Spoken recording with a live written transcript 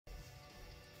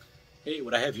Hey,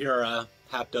 what I have here are a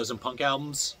half dozen punk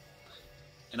albums,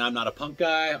 and I'm not a punk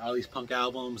guy. All these punk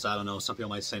albums, I don't know. Some people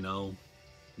might say no,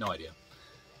 no idea.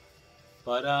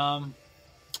 But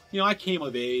I came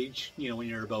of age. When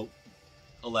you're about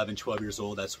 11, 12 years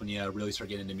old, that's when you really start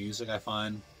getting into music. I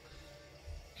find,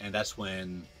 and that's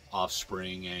when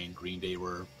Offspring and Green Day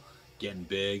were getting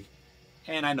big.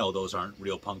 And I know those aren't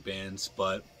real punk bands,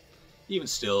 but even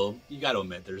still, you got to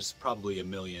admit there's probably a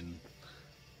million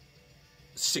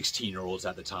 16-year-olds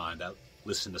at the time that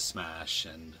listened to Smash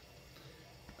and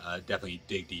definitely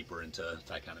dig deeper into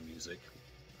that kind of music.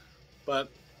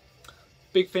 But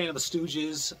big fan of the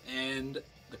Stooges and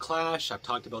the Clash. I've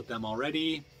talked about them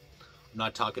already. I'm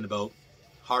not talking about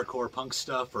hardcore punk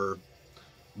stuff or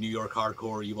New York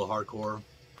hardcore, evil hardcore.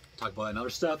 Talk about that and other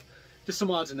stuff. Just some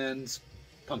odds and ends,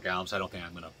 punk albums I don't think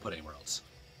I'm going to put anywhere else.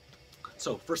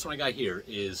 So first one I got here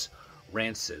is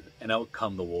Rancid and Out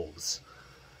Come the Wolves.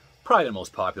 Probably the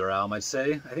most popular album, I'd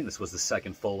say. I think this was the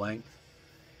second full length.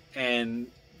 And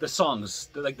the songs,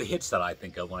 like the hits that I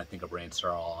think of when I think of Rancid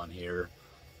are all on here.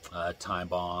 Time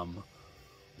Bomb,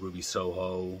 Ruby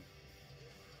Soho.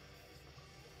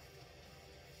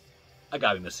 I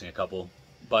gotta be missing a couple.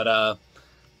 But,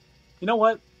 you know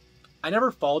what? I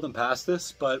never followed them past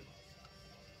this, but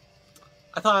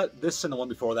I thought this and the one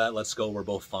before that, Let's Go, were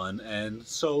both fun. And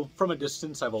so, from a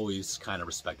distance, I've always kind of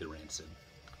respected Rancid.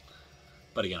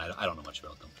 But again, I don't know much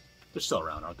about them. They're still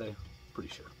around, aren't they? Pretty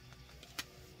sure.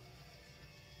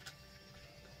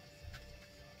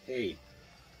 Hey.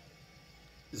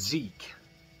 Zeke,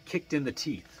 Kicked in the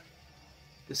Teeth.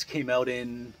 This came out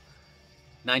in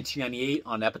 1998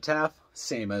 on Epitaph.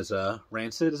 Same as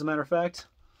Rancid, as a matter of fact.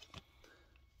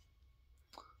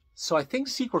 So I think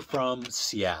Zeke were from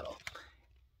Seattle.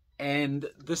 And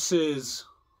this is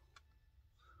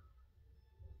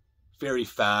very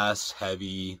fast,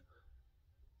 heavy,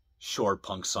 short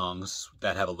punk songs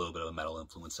that have a little bit of a metal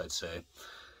influence, I'd say.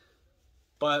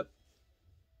 But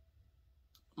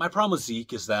my problem with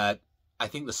Zeke is that I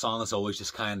think the songs always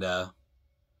just kind of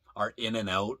are in and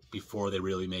out before they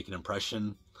really make an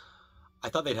impression. I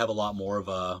thought they'd have a lot more of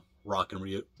a rock and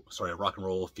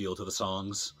roll feel to the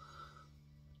songs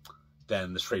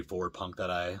than the straightforward punk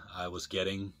that I was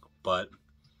getting. But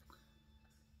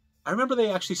I remember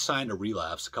they actually signed to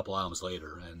Relapse a couple albums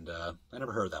later, and I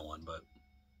never heard that one, but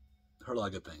heard a lot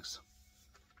of good things.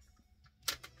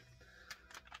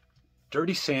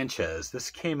 Dirty Sanchez. This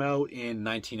came out in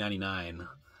 1999,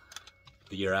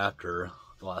 the year after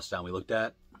the last album we looked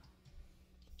at.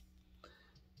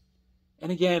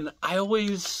 And again, I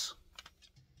always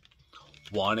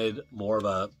wanted more of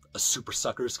a Super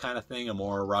Suckers kind of thing, a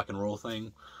more rock and roll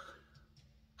thing.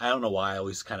 I don't know why I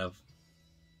always kind of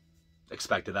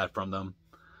expected that from them.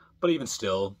 But even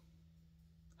still,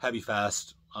 heavy,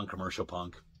 fast, uncommercial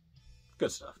punk.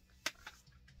 Good stuff.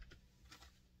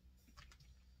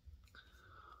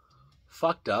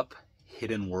 Fucked Up,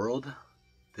 Hidden World.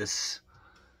 This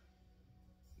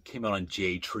came out on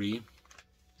J-Tree.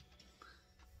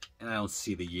 And I don't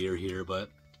see the year here, but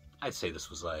I'd say this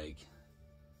was like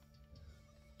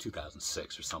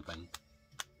 2006 or something.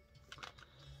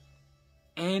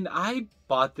 And I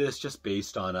bought this just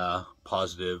based on a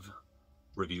positive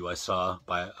review I saw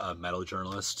by a metal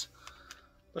journalist.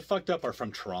 But Fucked Up are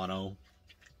from Toronto.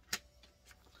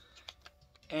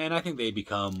 And I think they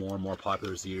become more and more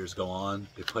popular as the years go on.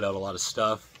 They put out a lot of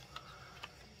stuff.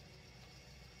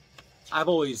 I've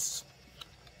always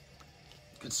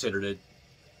considered it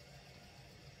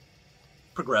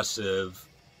progressive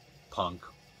punk,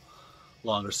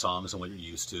 longer songs than what you're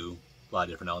used to, a lot of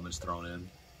different elements thrown in.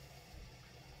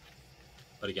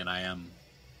 But again, I am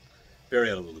very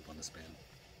out of the loop on this band.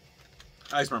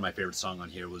 I always remember my favorite song on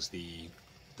here was the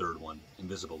third one,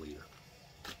 Invisible Leader.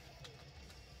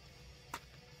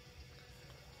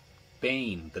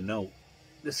 Bane, The Note.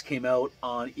 This came out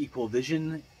on Equal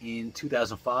Vision in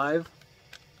 2005.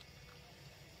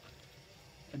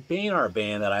 And Bane are a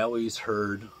band that I always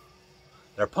heard,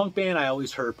 they're a punk band I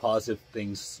always heard positive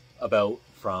things about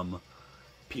from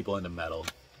people into metal.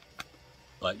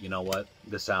 But you know what?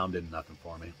 This sound did nothing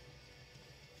for me.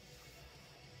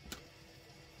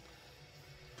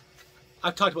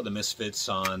 I've talked about the Misfits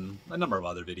on a number of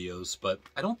other videos, but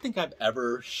I don't think I've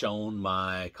ever shown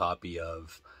my copy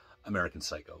of American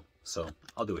Psycho, so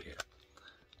I'll do it here.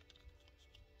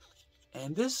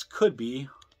 And this could be,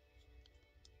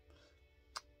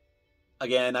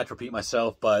 again, not to repeat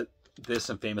myself, but this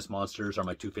and Famous Monsters are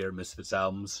my two favorite Misfits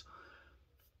albums.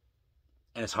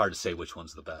 And it's hard to say which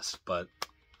one's the best, but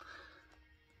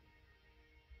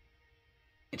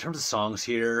in terms of songs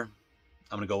here,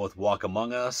 I'm going to go with Walk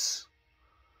Among Us,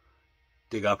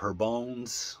 Dig Up Her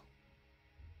Bones,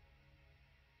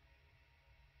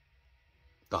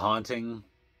 The Haunting,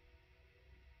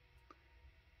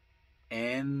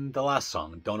 and the last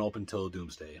song, Don't Open Till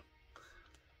Doomsday.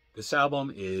 This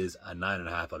album is a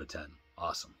 9.5 out of 10.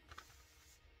 Awesome.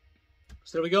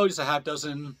 So there we go, just a half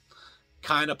dozen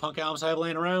kind of punk albums I have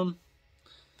laying around.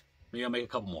 Maybe I'll make a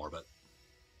couple more, but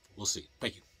we'll see.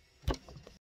 Thank you.